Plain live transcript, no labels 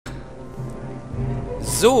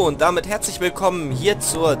So, und damit herzlich willkommen hier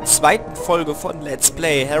zur zweiten Folge von Let's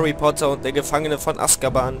Play Harry Potter und der Gefangene von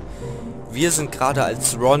Askaban. Wir sind gerade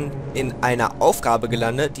als Ron in einer Aufgabe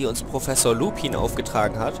gelandet, die uns Professor Lupin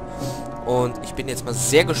aufgetragen hat. Und ich bin jetzt mal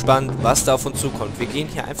sehr gespannt, was da auf uns zukommt. Wir gehen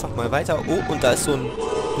hier einfach mal weiter. Oh, und da ist so ein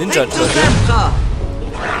Ninja-Turtle.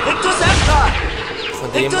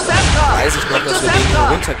 Von dem weiß ich noch, dass wir den hier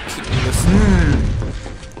runterkicken müssen.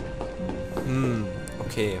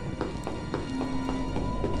 Okay.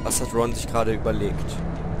 Was hat Ron sich gerade überlegt?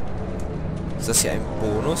 Ist das hier ein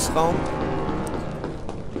Bonusraum?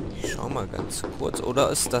 Ich schau mal ganz kurz. Oder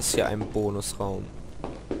ist das hier ein Bonusraum?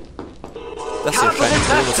 Das hier scheint ein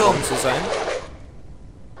Bonusraum zu sein.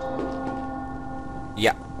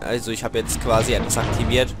 Ja, also ich habe jetzt quasi etwas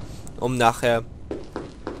aktiviert, um nachher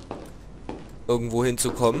irgendwo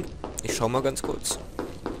hinzukommen. Ich schau mal ganz kurz.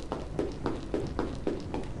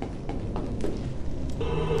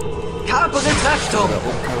 Da oben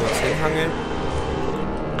können wir uns hinhangeln.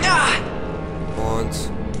 Und...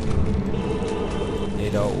 nee,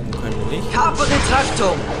 da oben können wir nicht.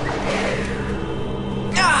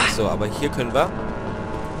 So, aber hier können wir.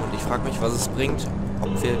 Und ich frage mich, was es bringt.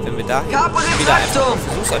 Ob wir, wenn wir da wieder einfach...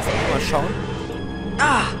 versuch's einfach mal schauen.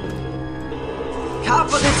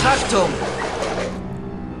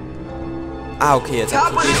 Ah, okay, jetzt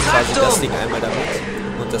aktiviere ich quasi das Ding einmal damit.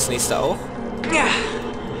 Und das nächste auch.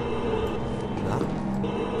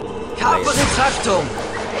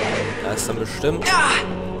 Da ist dann bestimmt...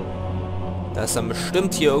 da ist dann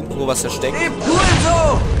bestimmt hier irgendwo was versteckt.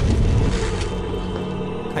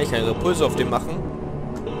 Kann ich einen Repulso auf dem machen?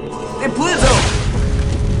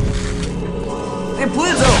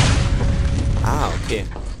 Ah, okay.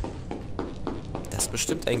 Das ist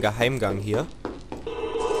bestimmt ein Geheimgang hier.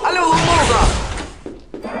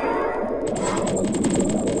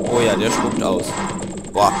 Oh ja, der spuckt aus.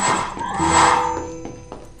 Boah.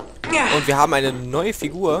 Und wir haben eine neue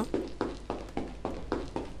Figur.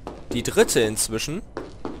 Die dritte inzwischen.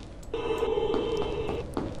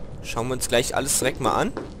 Schauen wir uns gleich alles direkt mal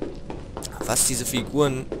an. Was diese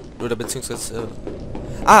Figuren... oder beziehungsweise...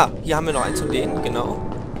 ah, hier haben wir noch eins von denen, genau.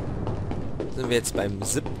 Sind wir jetzt beim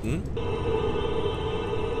 7.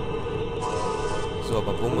 So,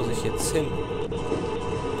 aber wo muss ich jetzt hin?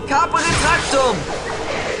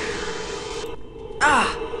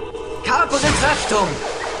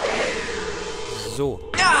 So.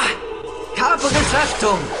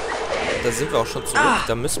 Da sind wir auch schon zurück.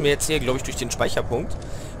 Da müssen wir jetzt hier, glaube ich, durch den Speicherpunkt.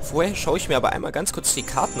 Vorher schaue ich mir aber einmal ganz kurz die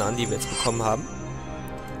Karten an, die wir jetzt bekommen haben.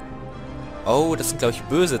 Oh, das sind, glaube ich,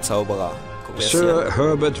 böse Zauberer. Sir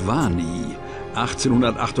Herbert Varney,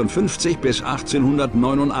 1858 bis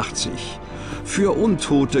 1889. Für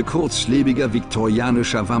Untote kurzlebiger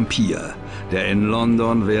viktorianischer Vampir, der in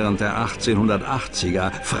London während der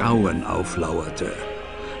 1880er Frauen auflauerte.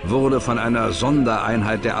 Wurde von einer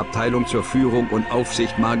Sondereinheit der Abteilung zur Führung und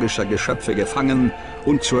Aufsicht magischer Geschöpfe gefangen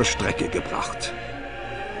und zur Strecke gebracht.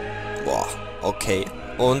 Boah, okay.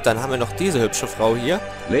 Und dann haben wir noch diese hübsche Frau hier.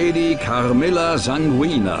 Lady Carmilla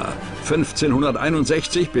Sanguina,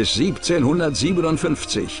 1561 bis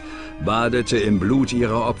 1757, badete im Blut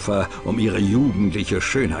ihrer Opfer, um ihre jugendliche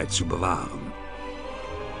Schönheit zu bewahren.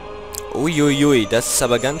 Uiuiui, das ist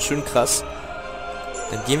aber ganz schön krass.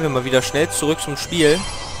 Dann gehen wir mal wieder schnell zurück zum Spiel,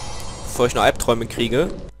 bevor ich noch Albträume kriege.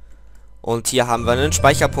 Und hier haben wir einen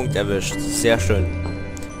Speicherpunkt erwischt. Sehr schön.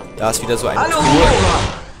 Da ist wieder so eine Truhe.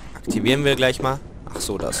 Aktivieren wir gleich mal. Ach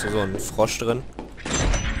so, da ist so ein Frosch drin.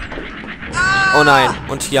 Oh nein.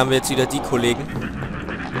 Und hier haben wir jetzt wieder die Kollegen.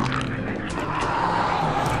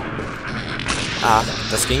 Ah,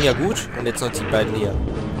 das ging ja gut. Und jetzt noch die beiden hier.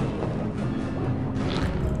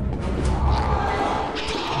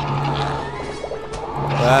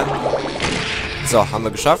 So, haben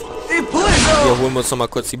wir geschafft. Hier holen wir uns noch mal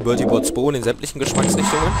kurz die Bertie Bots Bohnen in sämtlichen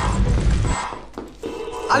Geschmacksrichtungen.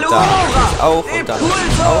 Und da auch und da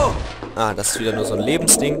auch. Ah, das ist wieder nur so ein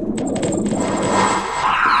Lebensding.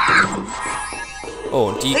 Oh,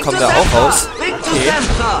 und die kommen da auch raus. Okay.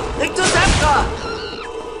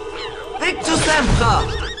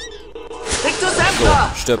 So,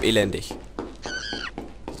 stirb elendig.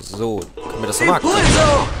 So, können wir das nochmal aktivieren?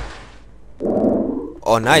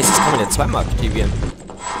 Oh, nice, das kann man ja zweimal aktivieren.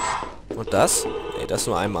 Und das? Ne, das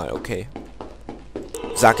nur einmal, okay.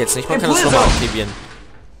 Sag jetzt nicht, man kann das nochmal aktivieren.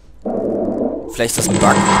 Vielleicht ist das ein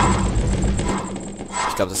Bug.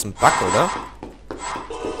 Ich glaube, das ist ein Bug, oder?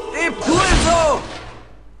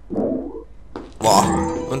 Boah,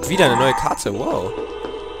 und wieder eine neue Karte, wow.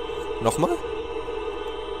 Nochmal?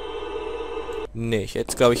 Nee,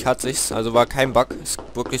 jetzt glaube ich hat sich's, also war kein Bug. Ist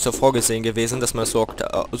wirklich so vorgesehen gewesen, dass man es so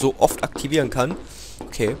oft aktivieren kann.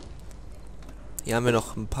 Okay. Hier haben wir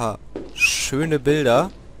noch ein paar schöne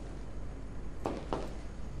Bilder.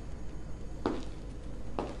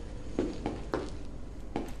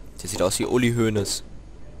 Der sieht aus wie Uli Hoeneß.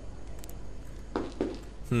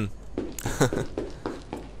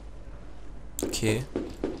 Okay.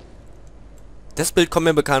 Das Bild kommt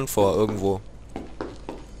mir bekannt vor, irgendwo.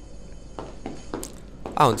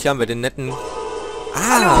 Ah, und hier haben wir den netten...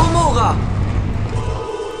 Hallo, Mora!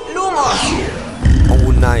 Lumos!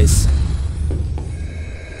 Oh, nice.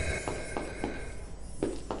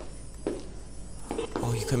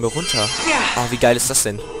 Oh, hier können wir runter. Oh, wie geil ist das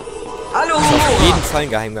denn? Hallo, Das ist auf jeden Mora! Fall ein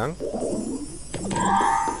Geheimgang.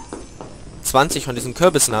 20 von diesen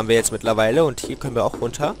Kürbissen haben wir jetzt mittlerweile und hier können wir auch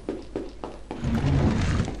runter.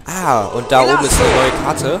 Ah, und da oben ist eine neue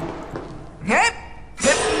Karte.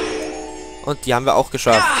 Und die haben wir auch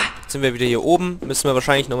geschafft. Jetzt sind wir wieder hier oben. Müssen wir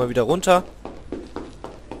wahrscheinlich nochmal wieder runter.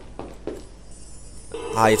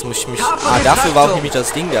 Ah, jetzt muss ich mich... Ah, dafür war auch nämlich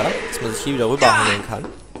das Ding da. Dass man sich hier wieder rüberhangeln kann.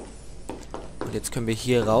 Und jetzt können wir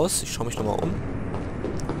hier raus. Ich schaue mich nochmal um.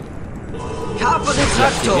 Hier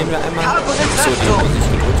aktivieren wir einmal. Achso, die muss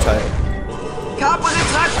ich gedrückt halten.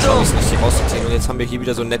 Schau, ist nicht rauszuziehen. Und jetzt haben wir hier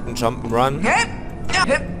wieder so einen netten Jump'n'Run.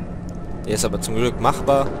 Der ist aber zum Glück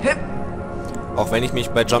machbar. Auch wenn ich mich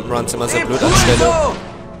bei Jump'n'Runs immer sehr blöd anstelle.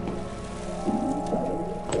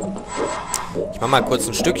 Ich mach mal kurz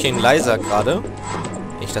ein Stückchen leiser gerade.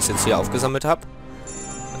 Wenn ich das jetzt hier aufgesammelt habe.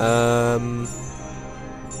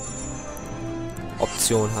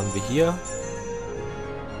 Option haben wir hier.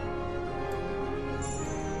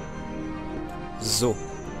 So.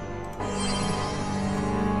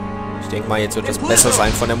 Ich denke mal, jetzt wird es besser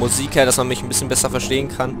sein von der Musik her, dass man mich ein bisschen besser verstehen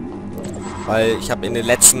kann. Weil ich habe in den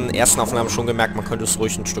ersten Aufnahmen schon gemerkt, man könnte es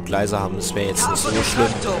ruhig ein Stück leiser haben. Das wäre jetzt nicht so schlimm.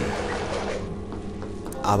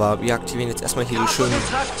 Aber wir aktivieren jetzt erstmal hier die schönen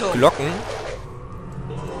Glocken.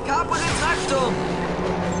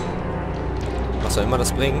 Was auch immer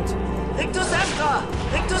das bringt.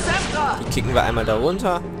 Die kicken wir einmal da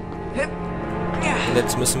runter. Und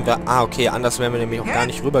jetzt müssen wir... Ah, okay, anders wären wir nämlich auch gar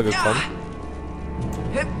nicht rübergekommen.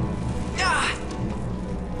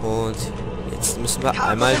 Und jetzt müssen wir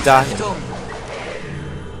einmal dahin.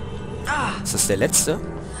 Ist das der letzte?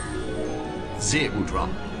 Sehr gut, Ron.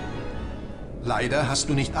 Leider hast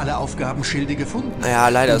du nicht alle Aufgabenschilde gefunden. Ja,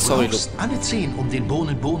 leider, sorry. Du brauchst alle 10, um den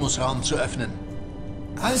Bohnen-Bonusraum zu öffnen.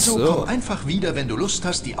 Also so. komm einfach wieder, wenn du Lust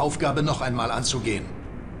hast, die Aufgabe noch einmal anzugehen.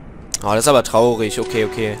 Oh, das ist aber traurig. Okay,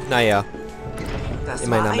 okay. Naja.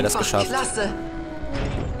 Immerhin haben wir das geschafft. Klasse.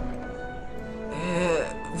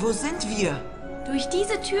 Wo sind wir? Durch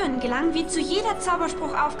diese Türen gelangen wir zu jeder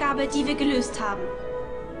Zauberspruchaufgabe, die wir gelöst haben.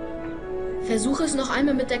 Versuche es noch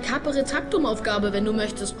einmal mit der Carpe Retractum-Aufgabe, wenn du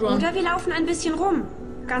möchtest, Ron. Oder wir laufen ein bisschen rum.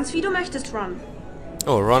 Ganz wie du möchtest, Ron.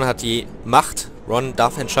 Oh, Ron hat die Macht. Ron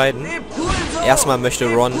darf entscheiden. Erstmal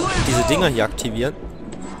möchte Ron diese Dinger hier aktivieren.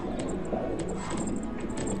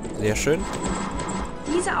 Sehr schön.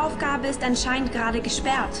 Diese Aufgabe ist anscheinend gerade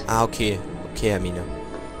gesperrt. Ah, okay. Okay, Hermine.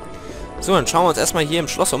 So, dann schauen wir uns erstmal hier im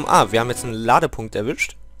Schloss um. Ah, wir haben jetzt einen Ladepunkt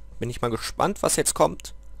erwischt. Bin ich mal gespannt, was jetzt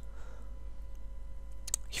kommt.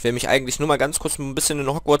 Ich will mich eigentlich nur mal ganz kurz ein bisschen in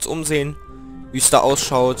Hogwarts umsehen, wie es da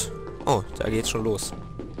ausschaut. Oh, da geht's schon los.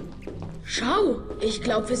 Schau, ich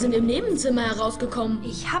glaube, wir sind im Nebenzimmer herausgekommen.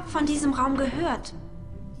 Ich habe von diesem Raum gehört.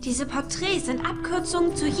 Diese Porträts sind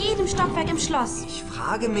Abkürzungen zu jedem Stockwerk im Schloss. Ich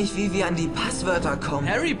frage mich, wie wir an die Passwörter kommen.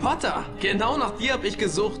 Harry Potter! Genau nach dir habe ich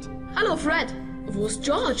gesucht. Hallo, Fred. Wo ist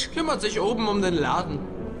George? Kümmert sich oben um den Laden.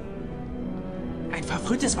 Ein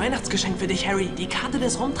verfrühtes Weihnachtsgeschenk für dich, Harry. Die Karte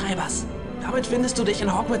des Rumtreibers. Damit findest du dich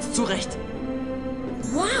in Hogwarts zurecht.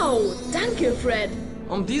 Wow, danke, Fred.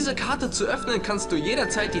 Um diese Karte zu öffnen, kannst du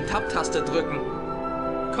jederzeit die Tab-Taste drücken.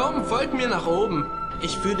 Komm, folg mir nach oben.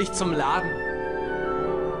 Ich führe dich zum Laden.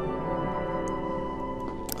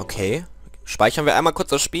 Okay. Speichern wir einmal kurz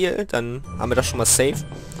das Spiel, dann haben wir das schon mal safe.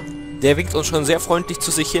 Der winkt uns schon sehr freundlich zu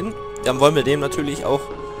sich hin. Dann wollen wir dem natürlich auch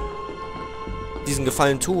diesen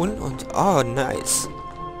Gefallen tun. Und, oh, nice.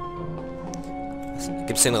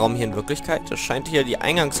 Gibt es den Raum hier in Wirklichkeit? Das scheint hier die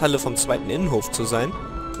Eingangshalle vom zweiten Innenhof zu sein.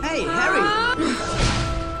 Hey, Harry!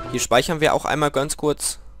 Hier speichern wir auch einmal ganz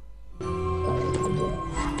kurz.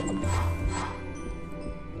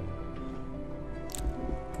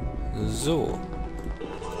 So.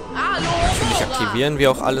 Natürlich aktivieren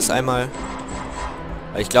wir auch alles einmal.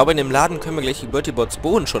 Weil ich glaube, in dem Laden können wir gleich die Bertie Bots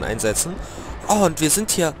Bohnen schon einsetzen. Oh, und wir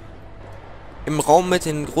sind hier im Raum mit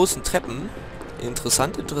den großen Treppen.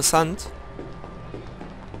 Interessant, interessant.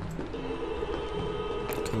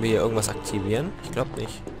 Können wir hier irgendwas aktivieren? Ich glaube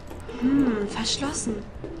nicht. Verschlossen.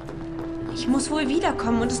 Ich muss wohl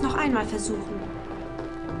wiederkommen und es noch einmal versuchen.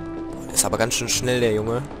 Boah, der ist aber ganz schön schnell, der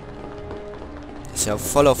Junge. Ist ja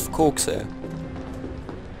voll auf Koks, ey.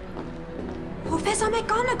 Professor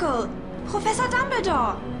McGonagall! Professor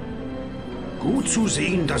Dumbledore! Gut zu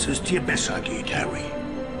sehen, dass es dir besser geht, Harry.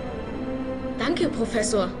 Danke,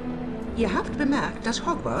 Professor. Ihr habt bemerkt, dass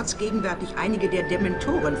Hogwarts gegenwärtig einige der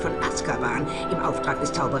Dementoren von Askaban im Auftrag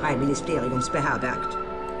des Zaubereiministeriums beherbergt.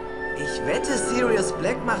 Ich wette, Sirius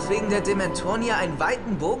Black macht wegen der Dementoren hier einen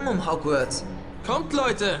weiten Bogen um Hogwarts. Kommt,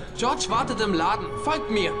 Leute! George wartet im Laden.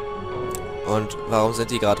 Folgt mir! Und warum sind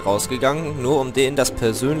die gerade rausgegangen? Nur um denen das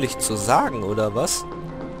persönlich zu sagen, oder was?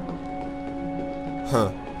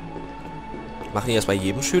 Machen die das bei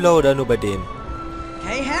jedem Schüler oder nur bei denen?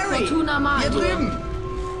 Hey Harry! Fortuna Magier. Hier drüben!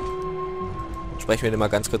 Sprechen wir den mal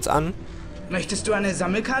ganz kurz an. Möchtest du eine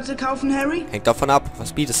Sammelkarte kaufen, Harry? Hängt davon ab.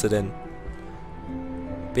 Was bietest du denn?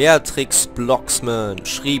 Beatrix Blocksman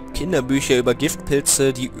schrieb Kinderbücher über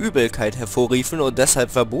Giftpilze, die Übelkeit hervorriefen und deshalb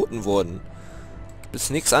verboten wurden. Gibt es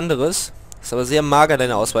nichts anderes? Ist aber sehr mager,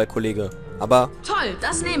 deine Auswahl, Kollege. Aber Toll,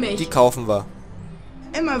 das nehme ich. die kaufen wir.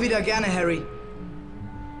 Immer wieder gerne, Harry.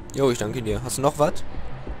 Jo, ich danke dir. Hast du noch was?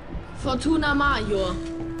 Fortuna Major.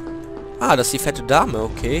 Ah, das ist die fette Dame.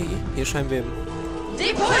 Okay, hier scheinen wir...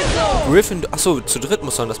 Depulso! Griffin... Achso, zu dritt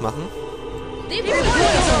muss man das machen. Depulso!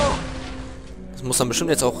 Das muss dann bestimmt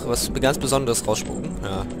jetzt auch was ganz Besonderes rausspucken.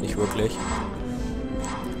 Ja, nicht wirklich.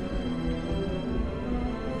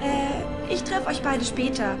 Ich treffe euch beide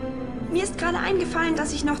später. Mir ist gerade eingefallen,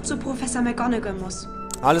 dass ich noch zu Professor McGonagall muss.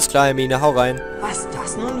 Alles klar, Hermine, hau rein. Was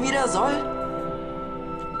das nun wieder soll?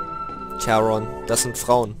 Tja, Ron, das sind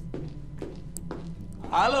Frauen.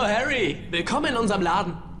 Hallo, Harry! Willkommen in unserem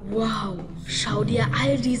Laden. Wow, schau dir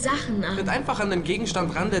all die Sachen Tritt an. einfach an den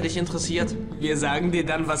Gegenstand ran, der dich interessiert. Wir sagen dir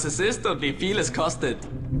dann, was es ist und wie viel es kostet.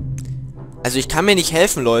 Also ich kann mir nicht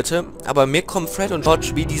helfen, Leute, aber mir kommen Fred und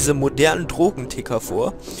George wie diese modernen Drogenticker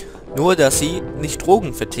vor. Nur, dass sie nicht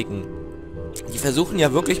Drogen verticken. Die versuchen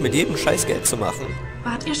ja wirklich mit jedem Scheiß Geld zu machen.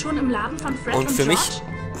 Wart ihr schon im Laden von Fred Und für George? mich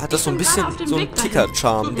hat das so ein Ich bin bisschen gerade auf dem so einen Weg dahin.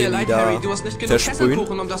 Ticker-Charm, Tut mir den die leid, da Harry, du hast nicht genug versprühen.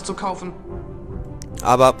 Kesselkuchen, um das zu kaufen.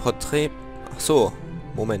 Aber Porträt... Ach so.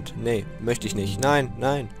 Moment. Nee, möchte ich nicht. Nein,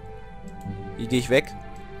 nein. Wie gehe ich weg?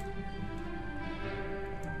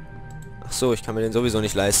 Ach so, ich kann mir den sowieso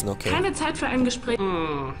nicht leisten, okay. Keine Zeit für ein Gespräch.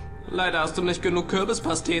 Leider hast du nicht genug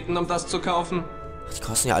Kürbispasteten, um das zu kaufen. Ach, die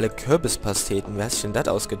kosten ja alle Kürbispasteten. Wer hat sich denn das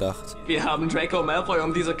ausgedacht? Wir haben Draco Malfoy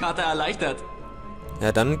um diese Karte erleichtert.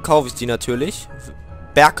 Ja, dann kaufe ich die natürlich.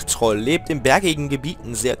 Bergtroll lebt in bergigen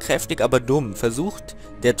Gebieten, sehr kräftig, aber dumm. Versucht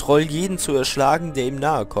der Troll jeden zu erschlagen, der ihm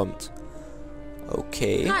nahe kommt.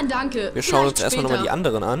 Okay. Nein, danke. Wir schauen uns Vielleicht erstmal nochmal die später.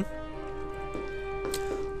 anderen an.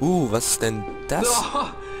 Was ist denn das? Oh,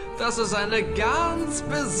 das ist eine ganz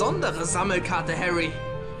besondere Sammelkarte, Harry.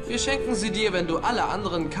 Wir schenken sie dir, wenn du alle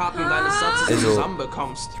anderen Karten deines Satzes Also-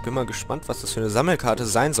 zusammenbekommst. Ich bin mal gespannt, was das für eine Sammelkarte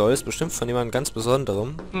sein soll. Ist bestimmt von jemandem ganz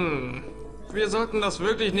Besonderem. Wir sollten das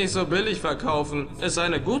wirklich nicht so billig verkaufen. Ist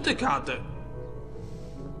eine gute Karte.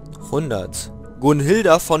 100.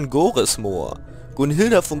 Gunhilda von Gorismoor.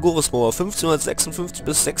 Gunhilda von Gorismoor, 1556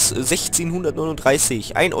 bis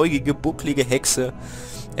 1639. Einäugige, bucklige Hexe.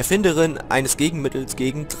 Erfinderin eines Gegenmittels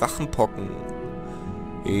gegen Drachenpocken.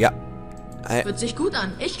 Ja. Hört sich gut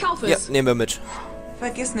an. Ich kaufe Ja, es. nehmen wir mit.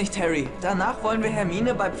 Vergiss nicht, Harry. Danach wollen wir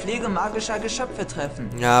Hermine bei Pflege magischer Geschöpfe treffen.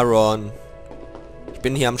 Ja, Ron. Ich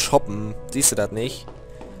bin hier am Shoppen. Siehst du das nicht?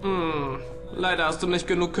 Leider hast du nicht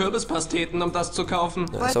genug Kürbispasteten, um das zu kaufen.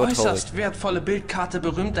 Ja, ist aber traurig. Äußerst wertvolle Bildkarte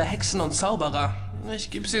berühmter Hexen und Zauberer. Ich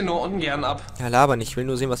gebe sie nur ungern ab. Ja, laber nicht. Ich will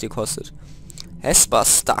nur sehen, was die kostet. Hesper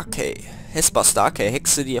Starkey. Hesper Starkey,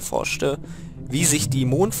 Hexe, die erforschte, wie sich die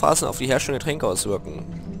Mondphasen auf die Herstellung der Tränke auswirken.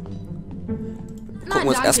 Gucken wir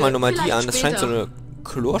uns danke. erstmal nochmal die Vielleicht an. Das scheint so später. eine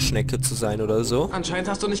Chlorschnecke zu sein oder so. Anscheinend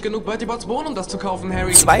hast du nicht genug Bertie Botts Bohnen, um das zu kaufen,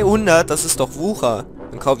 Harry. 200, das ist doch Wucher.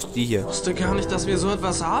 Dann kaufe ich die hier. Ich wusste gar nicht, dass wir so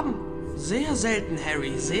etwas haben. Sehr selten,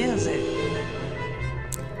 Harry, sehr selten.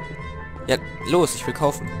 Ja, los, ich will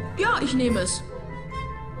kaufen. Ja, ich nehme es.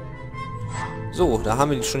 So, da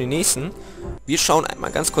haben wir schon die nächsten. Wir schauen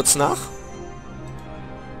einmal ganz kurz nach.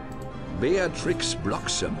 Beatrix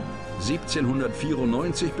Bloxham,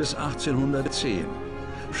 1794 bis 1810,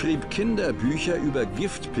 schrieb Kinderbücher über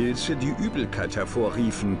Giftpilze, die Übelkeit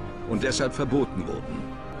hervorriefen und deshalb verboten wurden.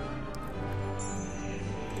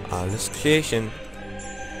 Alles klärchen.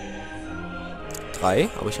 3,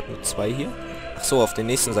 aber ich habe nur 2 hier. Ach so, auf den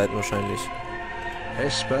nächsten Seiten wahrscheinlich.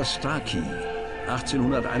 Hesper Starkey,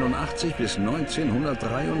 1881 bis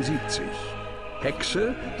 1973.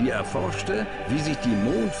 Hexe, die erforschte, wie sich die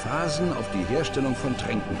Mondphasen auf die Herstellung von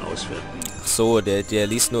Tränken auswirken. Ach so, der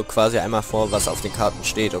liest nur quasi einmal vor, was auf den Karten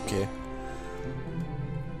steht, okay.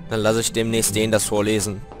 Dann lasse ich demnächst den das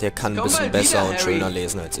vorlesen. Der kann ein Komm bisschen mal besser wieder, und Harry. schöner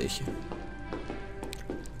lesen als ich.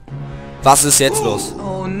 Was ist jetzt los?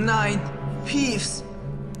 Oh nein, Peeves.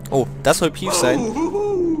 Oh, das soll Pief sein.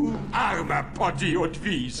 Armer Potti und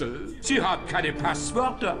Wiesel. Sie haben keine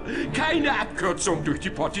Passwörter, keine Abkürzung durch die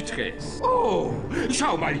Porträts. Oh,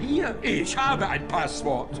 schau mal hier. Ich habe ein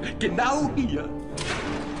Passwort. Genau hier.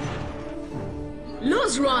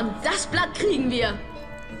 Los, Ron, das Blatt kriegen wir.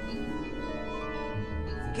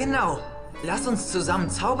 Genau. Lass uns zusammen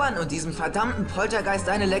zaubern und diesem verdammten Poltergeist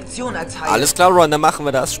eine Lektion erteilen. Alles klar, Ron, dann machen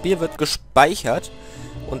wir das. Das Spiel wird gespeichert.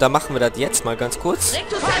 Und dann machen wir das jetzt mal ganz kurz.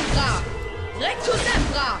 Rectus Sempra! Rectus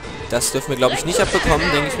Sempra! Das dürfen wir, glaube ich, nicht abbekommen,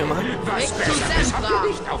 denke ich mir mal. Was Besseres habt ihr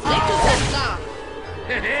nicht auf Rectus Lager.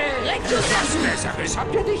 Sempra! Rectus Was Besseres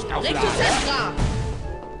habt ihr nicht auf Rectus Lager. Sempra!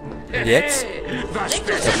 Und jetzt? Was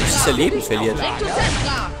Rectus Besseres Dass er Leben verliert. Rectus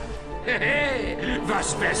Sempra!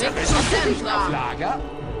 Was Besseres habt ihr nicht auf Lager.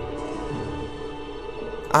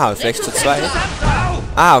 Ah, vielleicht zu zweit.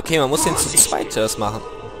 Ah, okay, man muss den zu zweit das machen.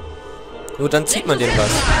 Nur dann zieht man den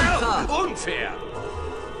was. Unfair.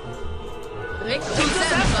 Rectus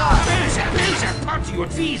Sempra! Böser Potti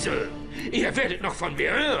und Wiesel. Ihr werdet noch von mir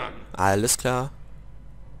hören. Alles klar.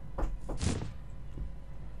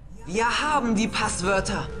 Wir haben die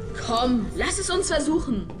Passwörter. Komm, lass es uns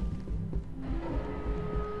versuchen.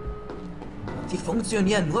 Die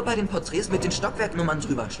funktionieren nur bei den Porträts mit den Stockwerknummern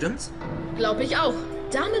drüber, stimmt's? Glaub ich auch.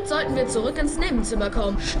 Damit sollten wir zurück ins Nebenzimmer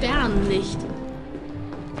kommen. Sternenlicht.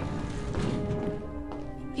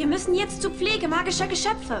 Wir müssen jetzt zur Pflege magischer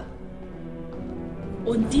Geschöpfe.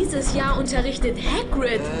 Und dieses Jahr unterrichtet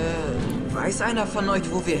Hagrid. Weiß einer von euch,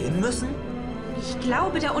 wo wir hin müssen? Ich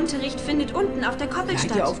glaube, der Unterricht findet unten auf der Koppel Seid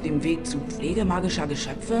ihr statt. auf dem Weg zur Pflege magischer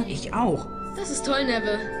Geschöpfe? Ich auch. Das ist toll,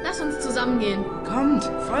 Neville. Lass uns zusammengehen. Kommt,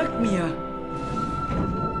 folgt mir.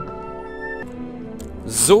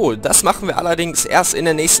 So, das machen wir allerdings erst in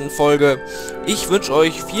der nächsten Folge. Ich wünsche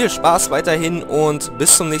euch viel Spaß weiterhin und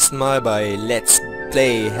bis zum nächsten Mal bei Let's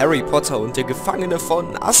Play Harry Potter und der Gefangene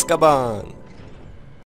von Askaban.